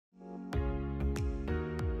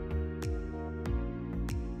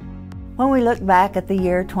When we look back at the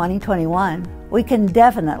year 2021, we can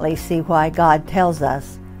definitely see why God tells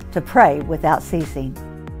us to pray without ceasing.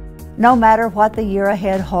 No matter what the year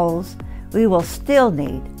ahead holds, we will still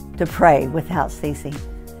need to pray without ceasing.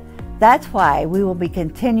 That's why we will be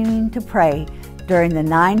continuing to pray during the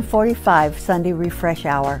 9:45 Sunday Refresh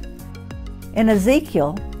Hour. In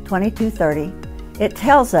Ezekiel 22:30, it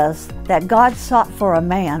tells us that God sought for a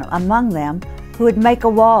man among them who would make a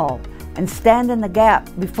wall and stand in the gap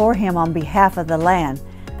before him on behalf of the land,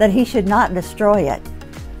 that he should not destroy it.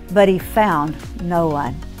 But he found no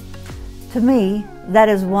one. To me, that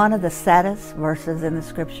is one of the saddest verses in the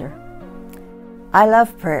Scripture. I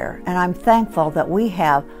love prayer, and I'm thankful that we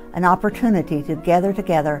have an opportunity to gather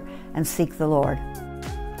together and seek the Lord.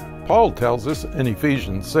 Paul tells us in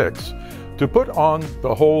Ephesians 6 to put on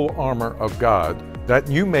the whole armor of God, that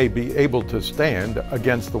you may be able to stand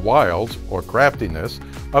against the wiles or craftiness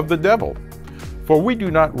of the devil. For we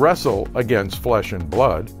do not wrestle against flesh and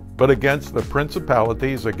blood, but against the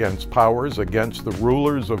principalities, against powers, against the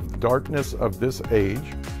rulers of darkness of this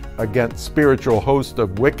age, against spiritual hosts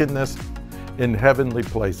of wickedness in heavenly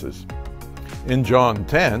places. In John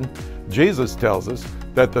 10, Jesus tells us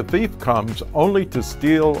that the thief comes only to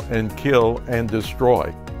steal and kill and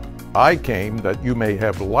destroy. I came that you may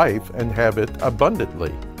have life and have it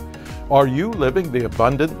abundantly. Are you living the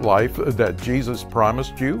abundant life that Jesus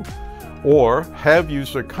promised you? Or have you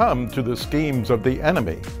succumbed to the schemes of the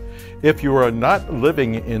enemy? If you are not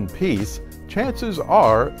living in peace, chances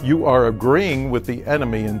are you are agreeing with the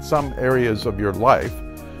enemy in some areas of your life,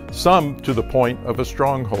 some to the point of a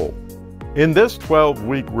stronghold. In this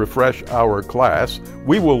 12-week Refresh Hour class,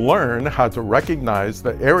 we will learn how to recognize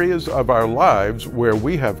the areas of our lives where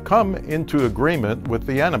we have come into agreement with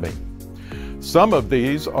the enemy. Some of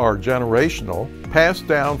these are generational, passed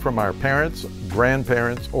down from our parents,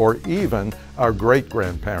 grandparents, or even our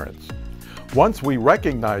great-grandparents. Once we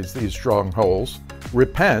recognize these strongholds,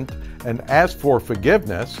 repent, and ask for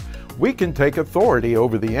forgiveness, we can take authority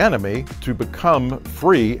over the enemy to become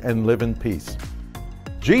free and live in peace.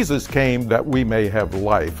 Jesus came that we may have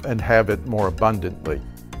life and have it more abundantly.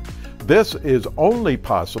 This is only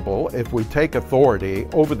possible if we take authority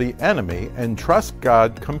over the enemy and trust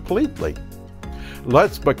God completely.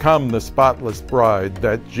 Let's become the spotless bride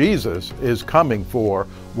that Jesus is coming for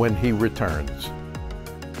when He returns.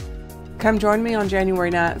 Come join me on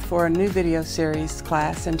January 9th for a new video series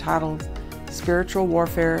class entitled Spiritual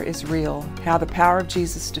Warfare is Real, How the Power of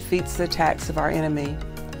Jesus Defeats the Attacks of Our Enemy,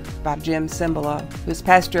 by Jim Cymbala, who's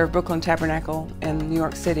pastor of Brooklyn Tabernacle in New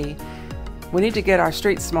York City. We need to get our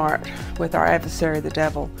street smart with our adversary, the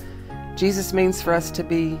devil. Jesus means for us to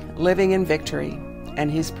be living in victory,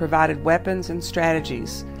 and He's provided weapons and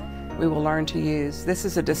strategies we will learn to use. This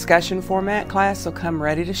is a discussion format class, so come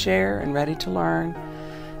ready to share and ready to learn.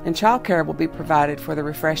 And childcare will be provided for the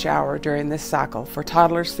Refresh Hour during this cycle for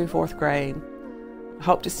toddlers through 4th grade.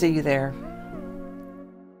 Hope to see you there.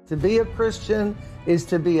 To be a Christian is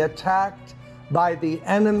to be attacked by the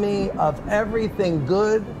enemy of everything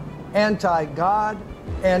good, anti-God,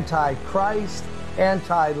 anti-Christ,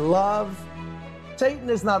 anti-love. Satan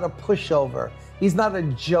is not a pushover. He's not a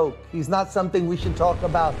joke. He's not something we should talk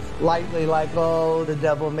about lightly like, oh, the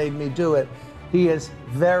devil made me do it. He is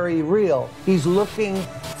very real. He's looking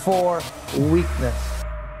for weakness.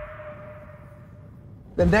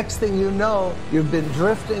 The next thing you know, you've been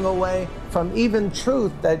drifting away from even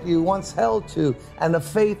truth that you once held to and a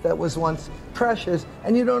faith that was once precious,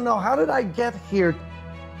 and you don't know, how did I get here?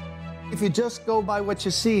 If you just go by what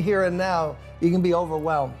you see here and now, you can be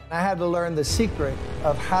overwhelmed. I had to learn the secret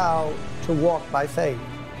of how to walk by faith.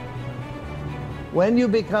 When you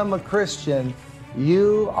become a Christian,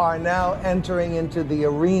 you are now entering into the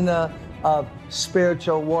arena of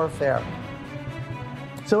spiritual warfare.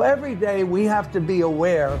 So every day we have to be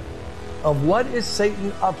aware of what is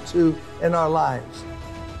Satan up to in our lives.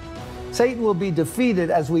 Satan will be defeated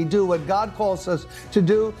as we do what God calls us to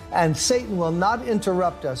do, and Satan will not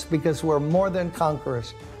interrupt us because we're more than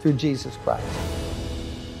conquerors through Jesus Christ.